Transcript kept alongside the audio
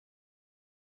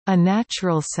A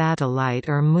natural satellite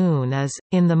or moon is,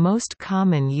 in the most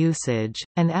common usage,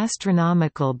 an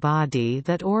astronomical body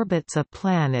that orbits a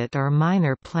planet or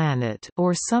minor planet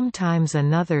or sometimes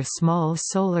another small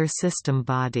solar system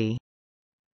body.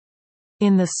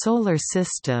 In the Solar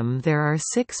System there are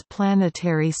 6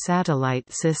 planetary satellite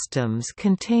systems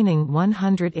containing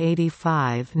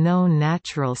 185 known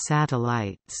natural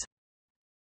satellites.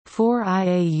 4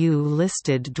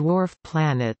 IAU-listed dwarf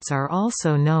planets are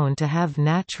also known to have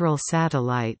natural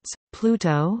satellites: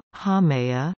 Pluto,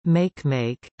 Haumea,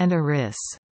 Makemake, and Eris.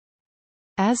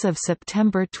 As of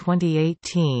September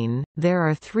 2018, there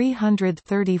are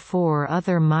 334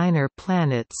 other minor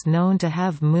planets known to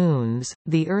have moons.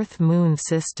 The Earth-Moon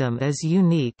system is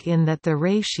unique in that the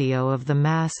ratio of the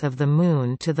mass of the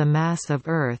Moon to the mass of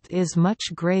Earth is much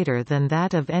greater than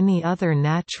that of any other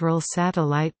natural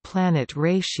satellite-planet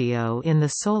ratio in the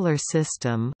Solar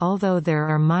System, although there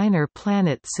are minor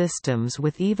planet systems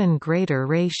with even greater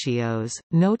ratios,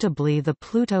 notably the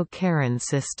Pluto-Charon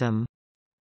system.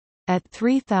 At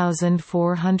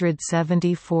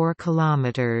 3,474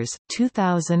 kilometers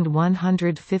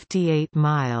 (2,158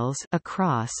 miles)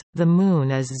 across, the Moon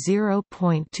is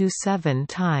 0.27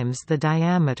 times the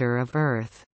diameter of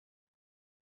Earth.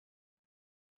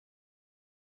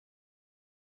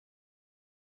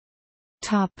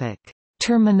 Topic: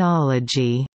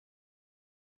 Terminology.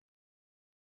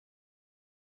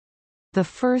 The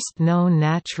first known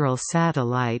natural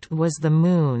satellite was the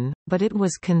Moon, but it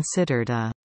was considered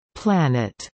a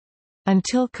planet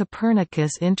until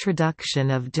Copernicus'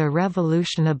 introduction of De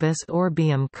Revolutionibus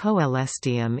Orbium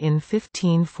Coelestium in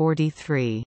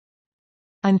 1543.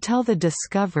 Until the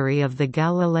discovery of the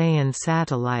Galilean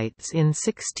satellites in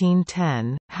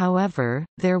 1610, however,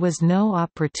 there was no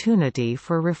opportunity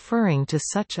for referring to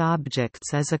such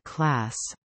objects as a class.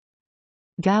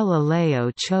 Galileo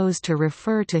chose to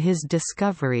refer to his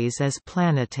discoveries as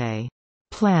planetae,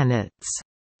 planets,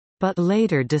 but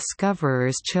later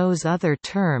discoverers chose other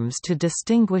terms to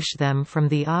distinguish them from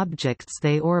the objects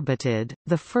they orbited.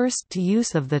 The first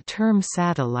use of the term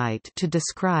satellite to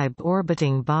describe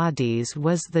orbiting bodies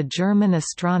was the German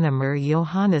astronomer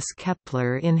Johannes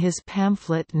Kepler in his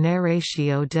pamphlet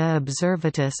Narratio de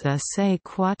Observatis a se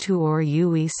quatuor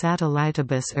ui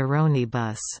satellitibus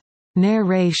erronibus,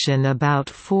 narration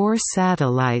about 4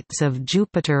 satellites of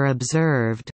Jupiter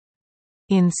observed,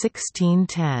 in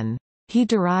 1610. He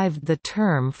derived the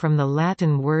term from the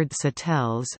Latin word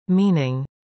satellis, meaning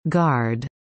guard,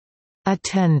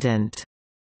 attendant,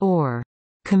 or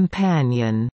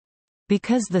companion,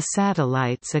 because the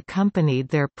satellites accompanied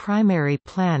their primary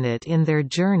planet in their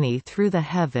journey through the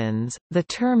heavens. The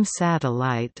term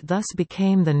satellite thus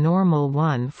became the normal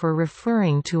one for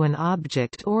referring to an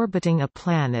object orbiting a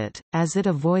planet, as it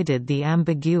avoided the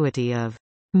ambiguity of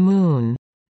moon.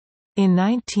 In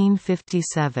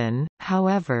 1957,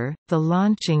 however, the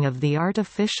launching of the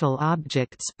artificial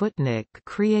object Sputnik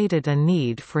created a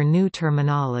need for new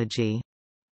terminology.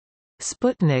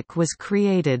 Sputnik was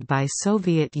created by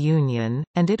Soviet Union,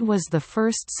 and it was the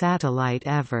first satellite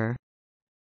ever.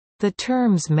 The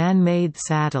terms man-made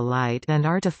satellite and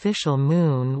artificial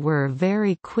moon were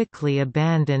very quickly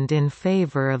abandoned in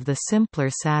favor of the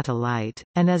simpler satellite,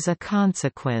 and as a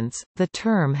consequence, the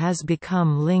term has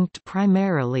become linked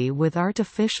primarily with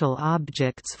artificial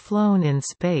objects flown in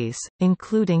space,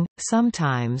 including,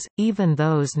 sometimes, even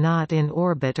those not in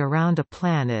orbit around a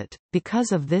planet.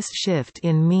 Because of this shift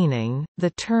in meaning,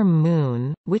 the term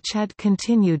moon, which had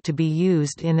continued to be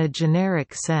used in a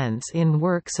generic sense in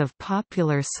works of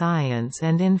popular science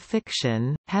and in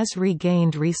fiction, has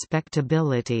regained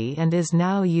respectability and is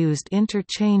now used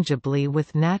interchangeably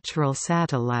with natural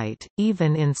satellite,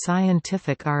 even in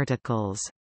scientific articles.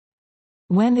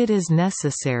 When it is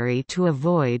necessary to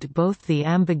avoid both the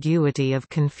ambiguity of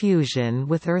confusion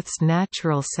with Earth's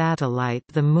natural satellite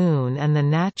the Moon and the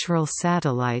natural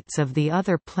satellites of the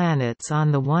other planets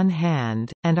on the one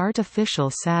hand, and artificial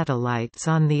satellites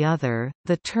on the other,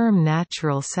 the term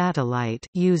natural satellite,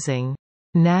 using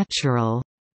natural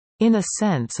in a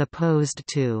sense opposed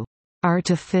to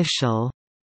artificial,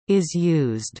 is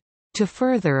used. To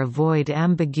further avoid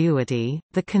ambiguity,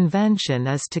 the convention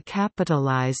is to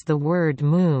capitalize the word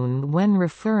moon when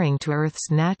referring to Earth's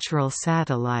natural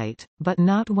satellite, but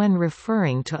not when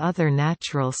referring to other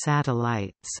natural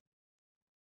satellites.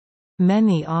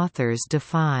 Many authors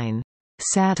define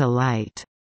satellite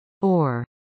or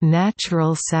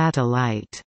natural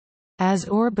satellite as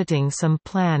orbiting some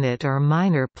planet or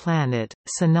minor planet,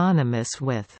 synonymous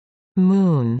with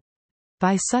moon.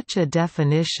 By such a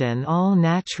definition, all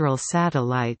natural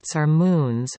satellites are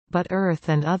moons, but Earth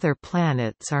and other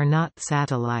planets are not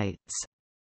satellites.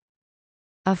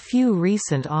 A few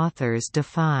recent authors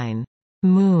define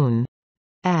 «moon»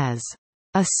 as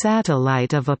 «a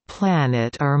satellite of a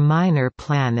planet or minor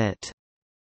planet»,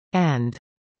 and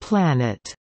 «planet»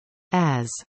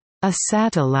 as «a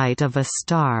satellite of a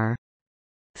star».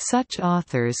 Such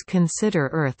authors consider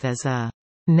Earth as a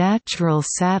 «natural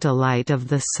satellite of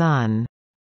the Sun».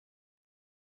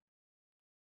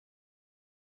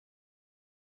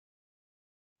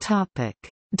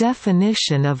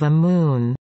 Definition of a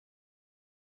moon.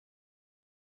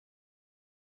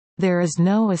 There is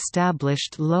no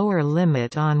established lower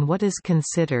limit on what is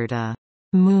considered a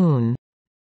moon.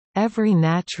 Every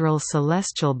natural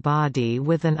celestial body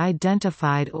with an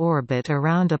identified orbit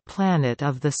around a planet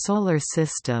of the Solar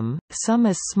System, some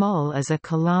as small as a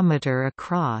kilometer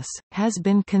across, has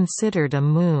been considered a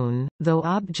moon, though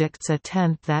objects a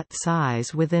tenth that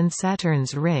size within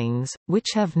Saturn's rings, which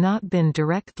have not been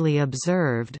directly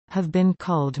observed, have been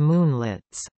called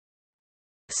moonlets.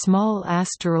 Small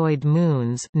asteroid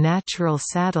moons, natural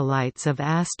satellites of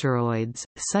asteroids,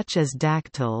 such as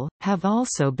Dactyl, have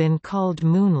also been called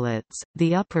moonlets.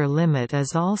 The upper limit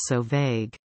is also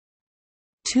vague.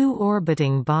 Two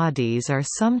orbiting bodies are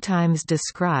sometimes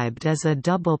described as a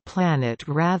double planet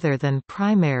rather than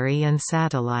primary and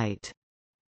satellite.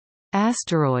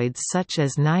 Asteroids such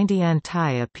as 90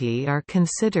 Antiope are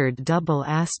considered double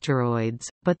asteroids,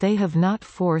 but they have not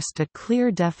forced a clear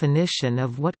definition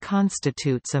of what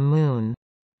constitutes a moon.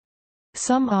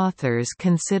 Some authors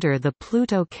consider the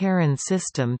Pluto-Charon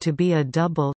system to be a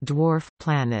double dwarf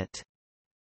planet.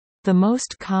 The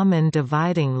most common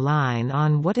dividing line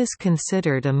on what is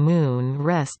considered a moon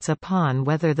rests upon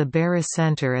whether the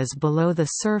barycenter is below the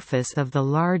surface of the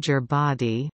larger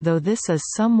body, though this is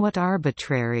somewhat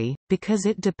arbitrary, because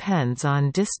it depends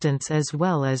on distance as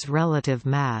well as relative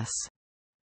mass.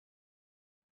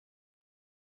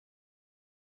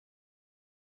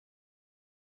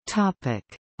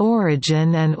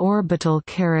 Origin and orbital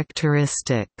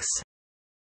characteristics.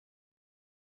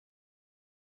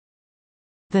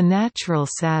 The natural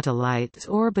satellites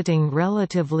orbiting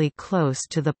relatively close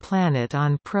to the planet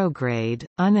on prograde,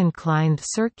 uninclined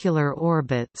circular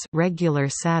orbits, regular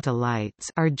satellites,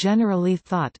 are generally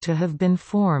thought to have been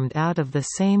formed out of the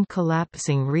same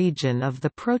collapsing region of the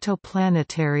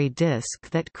protoplanetary disk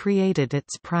that created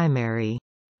its primary.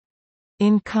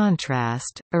 In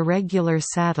contrast, irregular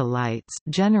satellites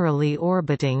generally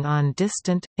orbiting on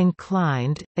distant,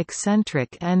 inclined,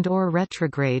 eccentric and/or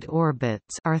retrograde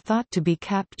orbits are thought to be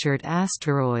captured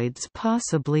asteroids,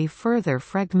 possibly further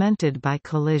fragmented by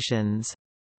collisions.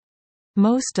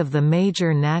 Most of the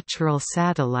major natural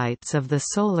satellites of the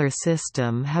Solar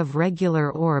System have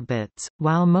regular orbits,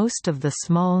 while most of the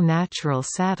small natural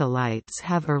satellites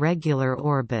have irregular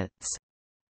orbits.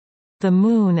 The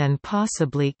Moon and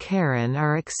possibly Charon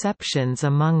are exceptions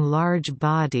among large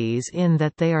bodies in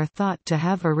that they are thought to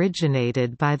have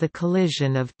originated by the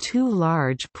collision of two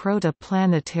large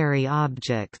protoplanetary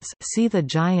objects. See the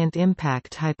giant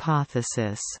impact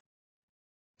hypothesis.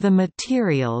 The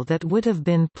material that would have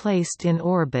been placed in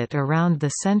orbit around the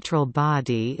central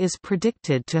body is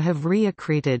predicted to have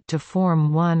reaccreted to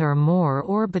form one or more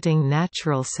orbiting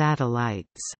natural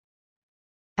satellites.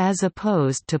 As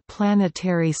opposed to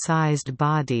planetary-sized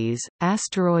bodies,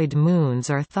 asteroid moons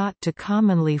are thought to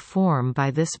commonly form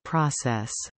by this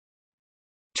process.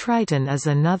 Triton is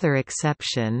another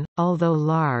exception, although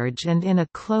large and in a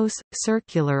close,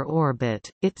 circular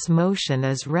orbit, its motion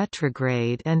is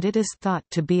retrograde and it is thought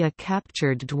to be a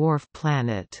captured dwarf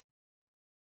planet.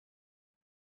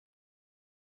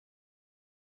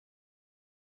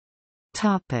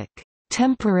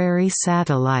 Temporary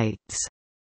satellites.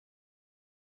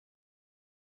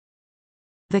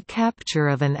 The capture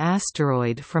of an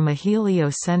asteroid from a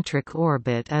heliocentric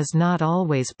orbit is not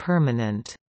always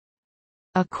permanent.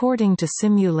 According to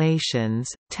simulations,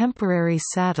 temporary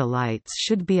satellites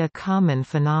should be a common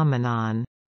phenomenon.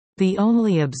 The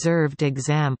only observed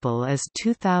example is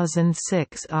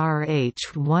 2006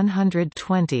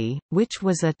 RH-120, which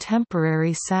was a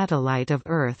temporary satellite of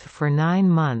Earth for 9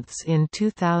 months in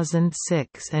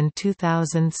 2006 and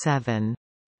 2007.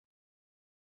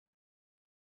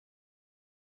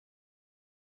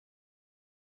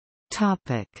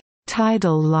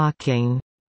 Tidal locking.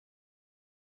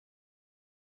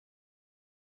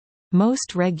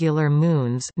 Most regular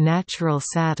moons, natural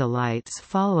satellites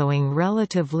following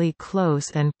relatively close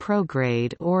and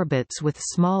prograde orbits with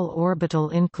small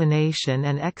orbital inclination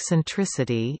and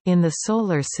eccentricity in the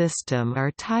Solar System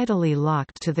are tidally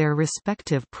locked to their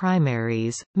respective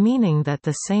primaries, meaning that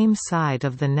the same side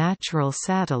of the natural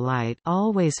satellite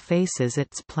always faces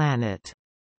its planet.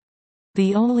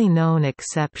 The only known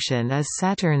exception is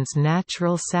Saturn's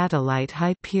natural satellite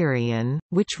Hyperion,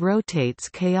 which rotates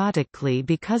chaotically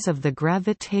because of the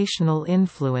gravitational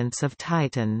influence of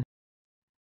Titan.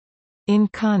 In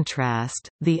contrast,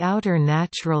 the outer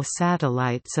natural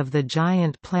satellites of the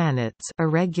giant planets,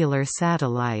 irregular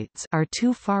satellites, are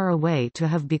too far away to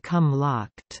have become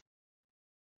locked.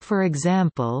 For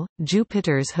example,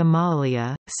 Jupiter's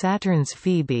Himalaya, Saturn's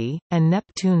Phoebe, and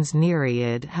Neptune's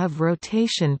Nereid have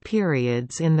rotation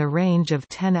periods in the range of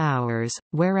 10 hours,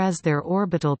 whereas their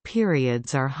orbital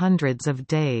periods are hundreds of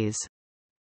days.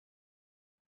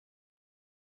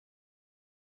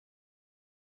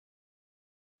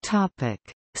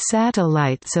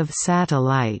 Satellites of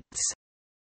satellites.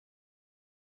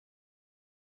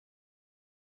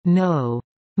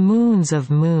 Moons of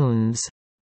moons,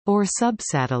 or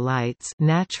subsatellites,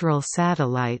 natural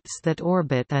satellites that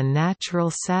orbit a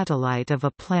natural satellite of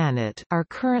a planet, are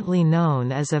currently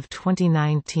known as of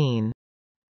 2019.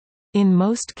 In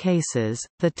most cases,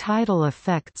 the tidal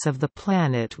effects of the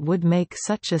planet would make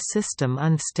such a system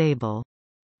unstable.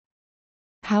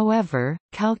 However,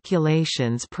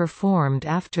 calculations performed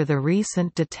after the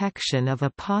recent detection of a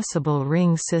possible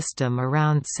ring system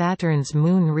around Saturn's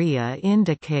moon Rhea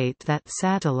indicate that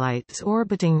satellites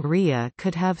orbiting Rhea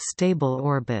could have stable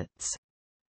orbits.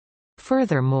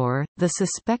 Furthermore, the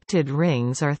suspected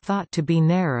rings are thought to be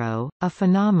narrow, a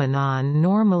phenomenon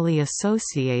normally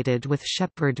associated with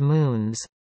shepherd moons.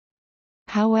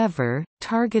 However,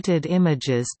 targeted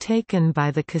images taken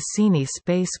by the Cassini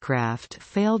spacecraft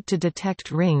failed to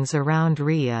detect rings around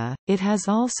Rhea. It has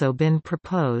also been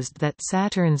proposed that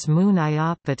Saturn's moon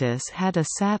Iapetus had a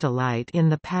satellite in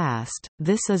the past.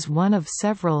 This is one of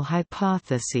several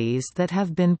hypotheses that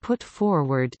have been put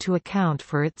forward to account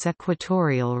for its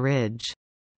equatorial ridge.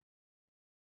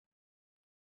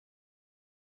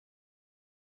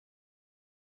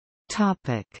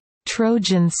 Topic: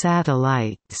 Trojan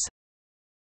satellites.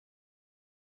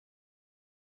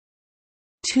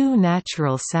 Two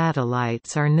natural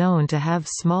satellites are known to have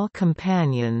small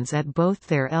companions at both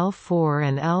their L4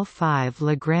 and L5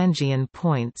 Lagrangian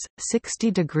points,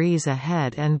 60 degrees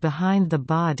ahead and behind the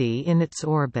body in its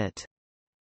orbit.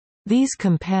 These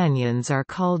companions are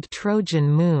called Trojan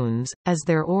moons, as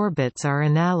their orbits are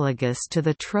analogous to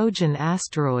the Trojan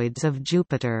asteroids of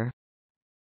Jupiter.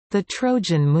 The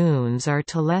Trojan moons are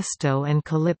Telesto and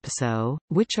Calypso,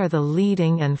 which are the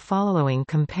leading and following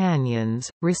companions,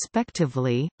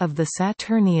 respectively, of the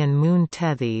Saturnian moon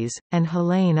Tethys, and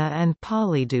Helena and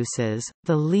Polydeuces,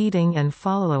 the leading and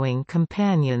following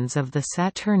companions of the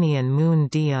Saturnian moon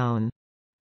Dione.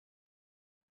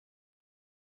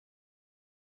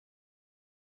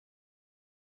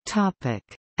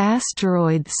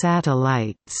 Asteroid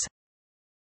satellites.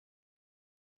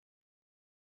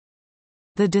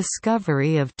 The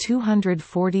discovery of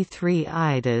 243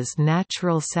 Ida's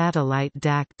natural satellite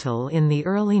Dactyl in the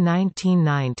early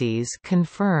 1990s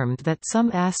confirmed that some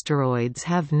asteroids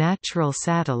have natural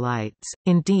satellites,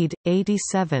 indeed,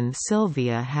 87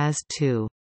 Sylvia has two.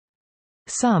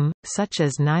 Some, such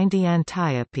as 90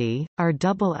 Antiope, are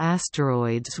double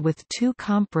asteroids with two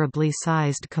comparably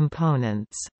sized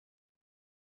components.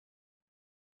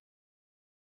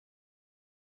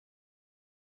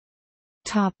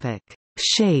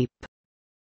 Shape.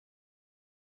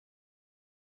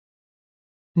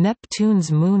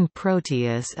 Neptune's moon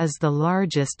Proteus is the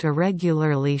largest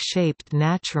irregularly shaped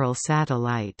natural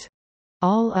satellite.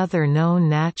 All other known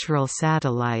natural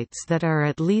satellites that are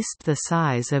at least the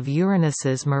size of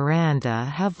Uranus's Miranda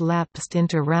have lapsed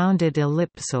into rounded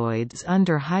ellipsoids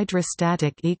under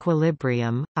hydrostatic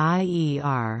equilibrium, i.e.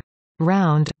 are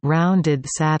rounded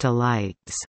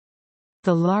satellites.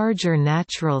 The larger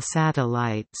natural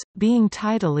satellites, being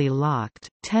tidally locked,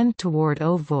 tend toward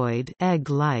ovoid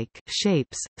egg-like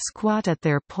shapes, squat at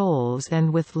their poles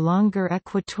and with longer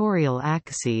equatorial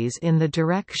axes in the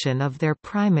direction of their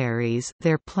primaries,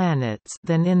 their planets,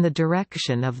 than in the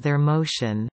direction of their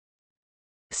motion.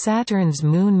 Saturn's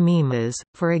moon Mimas,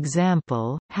 for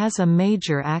example, has a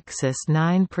major axis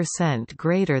 9%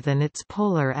 greater than its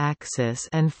polar axis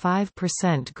and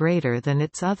 5% greater than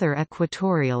its other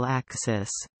equatorial axis.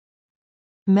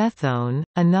 Methone,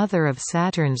 another of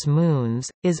Saturn's moons,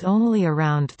 is only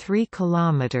around 3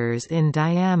 km in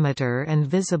diameter and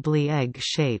visibly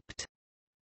egg-shaped.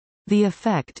 The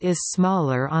effect is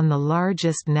smaller on the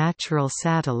largest natural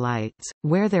satellites,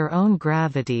 where their own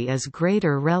gravity is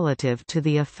greater relative to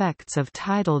the effects of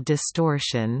tidal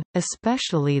distortion,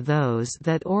 especially those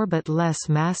that orbit less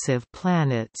massive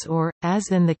planets or, as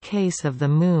in the case of the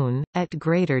Moon, at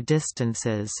greater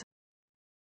distances.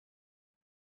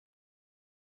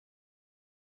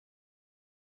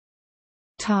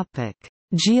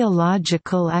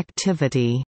 Geological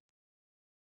activity.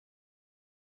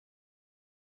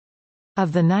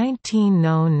 Of the 19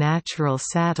 known natural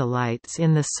satellites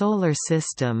in the Solar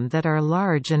System that are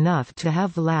large enough to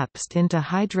have lapsed into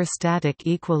hydrostatic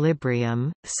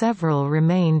equilibrium, several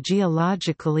remain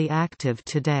geologically active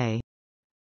today.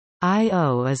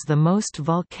 Io is the most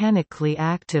volcanically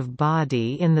active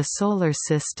body in the Solar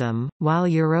System, while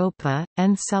Europa,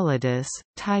 Enceladus,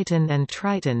 Titan and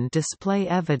Triton display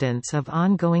evidence of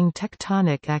ongoing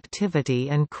tectonic activity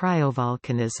and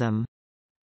cryovolcanism.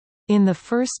 In the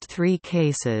first three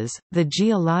cases, the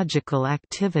geological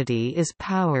activity is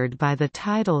powered by the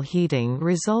tidal heating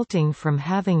resulting from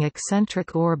having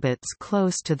eccentric orbits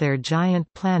close to their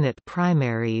giant planet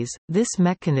primaries. This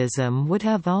mechanism would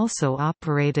have also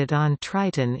operated on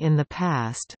Triton in the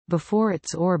past, before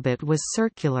its orbit was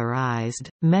circularized.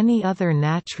 Many other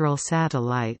natural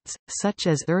satellites, such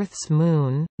as Earth's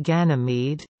moon,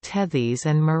 Ganymede, Tethys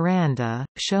and Miranda,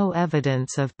 show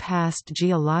evidence of past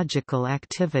geological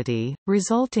activity,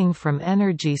 resulting from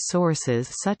energy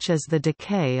sources such as the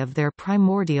decay of their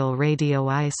primordial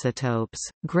radioisotopes,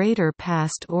 greater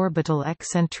past orbital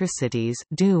eccentricities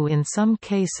due in some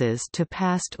cases to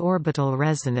past orbital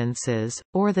resonances,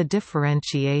 or the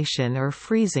differentiation or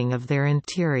freezing of their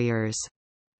interiors.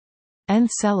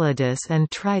 Enceladus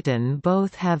and Triton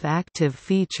both have active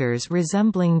features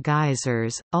resembling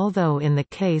geysers, although in the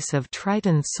case of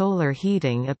Triton solar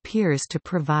heating appears to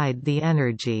provide the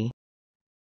energy.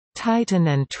 Titan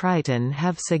and Triton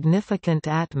have significant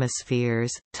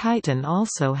atmospheres. Titan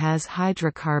also has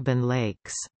hydrocarbon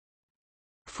lakes.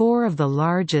 Four of the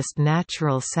largest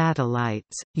natural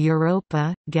satellites,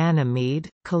 Europa, Ganymede,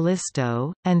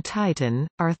 Callisto, and Titan,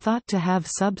 are thought to have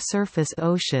subsurface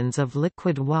oceans of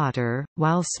liquid water,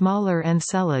 while smaller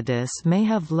Enceladus may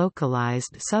have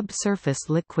localized subsurface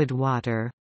liquid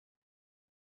water.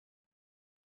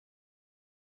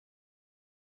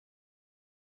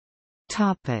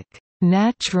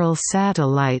 Natural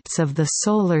satellites of the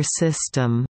Solar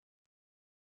System.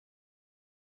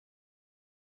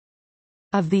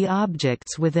 Of the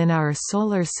objects within our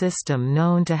Solar System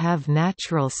known to have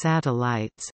natural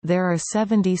satellites, there are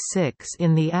 76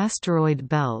 in the asteroid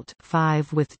belt,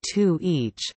 5 with 2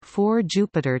 each, 4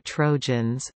 Jupiter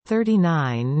Trojans,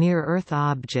 39 near-Earth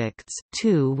objects,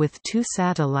 2 with 2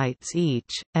 satellites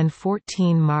each, and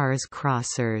 14 Mars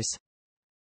crossers.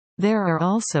 There are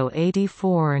also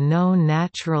 84 known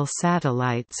natural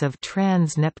satellites of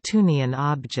trans-Neptunian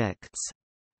objects.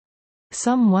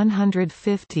 Some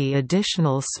 150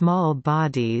 additional small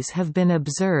bodies have been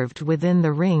observed within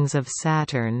the rings of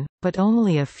Saturn, but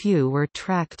only a few were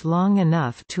tracked long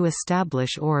enough to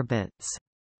establish orbits.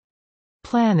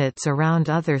 Planets around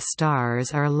other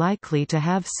stars are likely to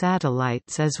have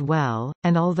satellites as well,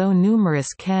 and although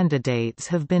numerous candidates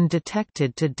have been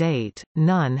detected to date,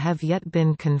 none have yet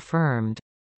been confirmed.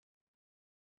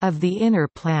 Of the inner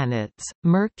planets,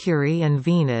 Mercury and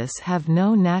Venus have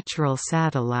no natural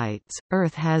satellites,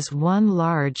 Earth has one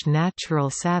large natural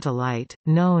satellite,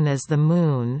 known as the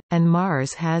Moon, and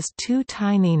Mars has 2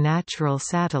 tiny natural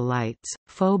satellites,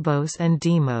 Phobos and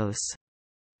Deimos.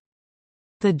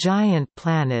 The giant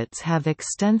planets have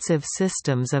extensive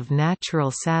systems of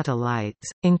natural satellites,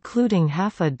 including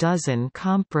half a dozen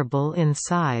comparable in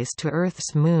size to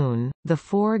Earth's Moon, the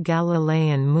 4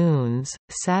 Galilean moons,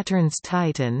 Saturn's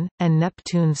Titan, and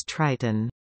Neptune's Triton.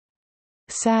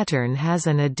 Saturn has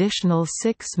an additional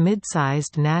 6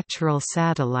 mid-sized natural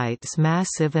satellites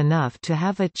massive enough to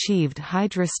have achieved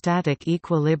hydrostatic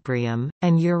equilibrium,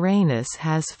 and Uranus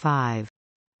has 5.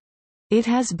 It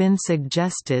has been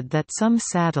suggested that some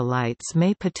satellites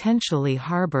may potentially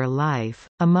harbor life.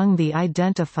 Among the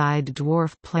identified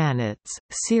dwarf planets,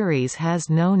 Ceres has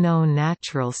no known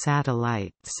natural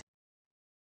satellites.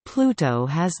 Pluto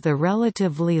has the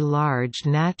relatively large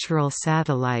natural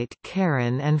satellite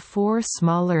Charon and 4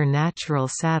 smaller natural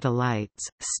satellites,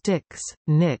 Styx,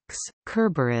 Nix,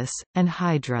 Kerberos, and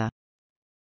Hydra.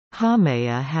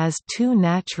 Haumea has 2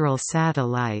 natural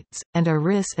satellites, and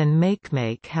Eris and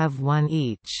Makemake have 1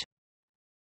 each.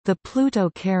 The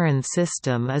Pluto-Charon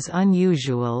system is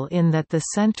unusual in that the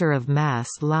center of mass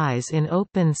lies in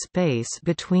open space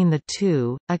between the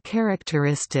two, a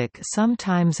characteristic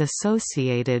sometimes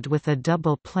associated with a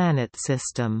double-planet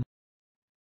system.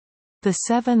 The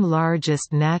 7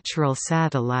 largest natural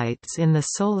satellites in the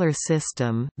Solar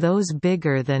System, those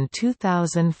bigger than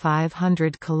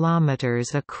 2,500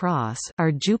 km across,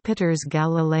 are Jupiter's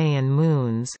Galilean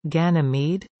moons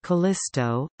Ganymede,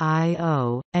 Callisto,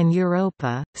 Io, and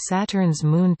Europa, Saturn's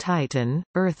moon Titan,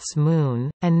 Earth's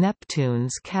moon, and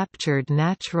Neptune's captured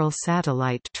natural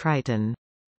satellite Triton.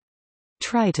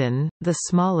 Triton, the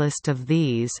smallest of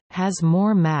these, has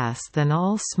more mass than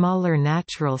all smaller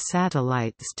natural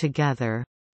satellites together.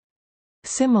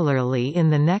 Similarly,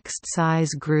 in the next size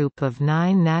group of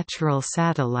 9 natural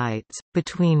satellites,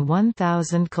 between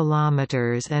 1,000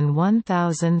 km and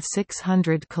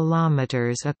 1,600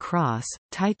 km across,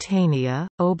 Titania,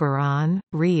 Oberon,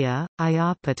 Rhea,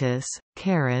 Iapetus,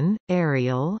 Charon,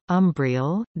 Ariel,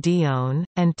 Umbriel, Dione,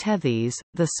 and Tethys,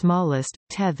 the smallest,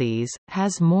 Tethys,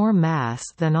 has more mass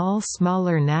than all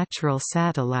smaller natural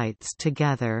satellites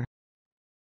together.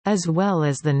 As well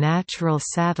as the natural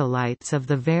satellites of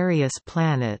the various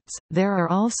planets, there are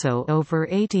also over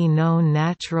 80 known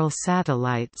natural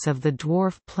satellites of the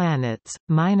dwarf planets,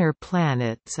 minor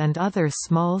planets and other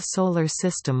small solar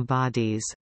system bodies.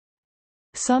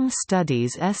 Some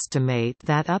studies estimate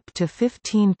that up to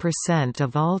 15%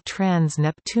 of all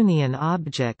trans-Neptunian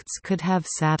objects could have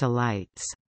satellites.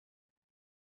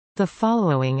 The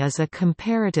following is a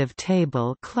comparative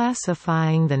table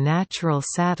classifying the natural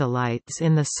satellites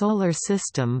in the Solar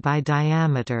System by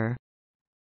diameter.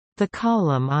 The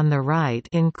column on the right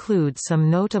includes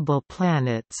some notable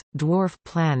planets, dwarf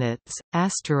planets,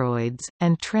 asteroids,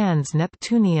 and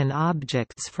trans-Neptunian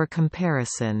objects for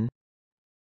comparison.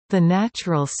 The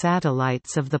natural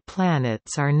satellites of the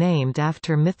planets are named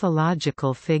after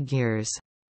mythological figures.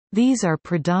 These are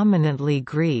predominantly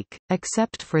Greek,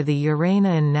 except for the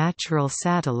Uranian natural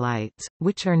satellites,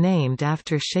 which are named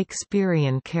after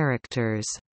Shakespearean characters.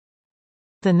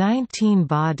 The 19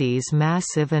 bodies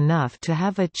massive enough to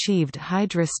have achieved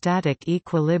hydrostatic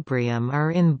equilibrium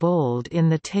are in bold in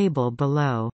the table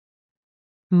below.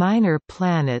 Minor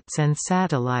planets and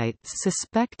satellites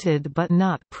suspected but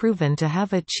not proven to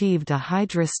have achieved a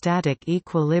hydrostatic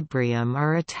equilibrium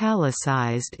are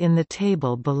italicized in the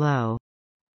table below.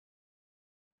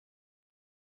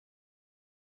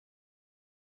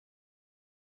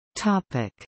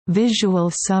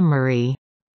 Visual summary.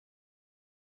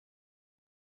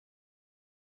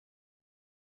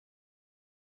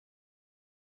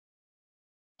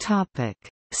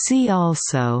 See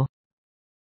also: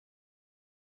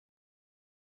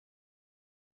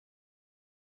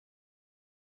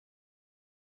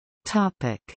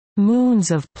 Moons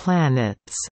of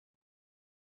planets.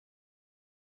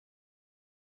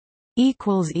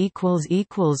 Moons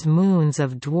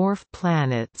of dwarf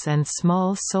planets and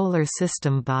small solar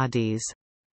system bodies.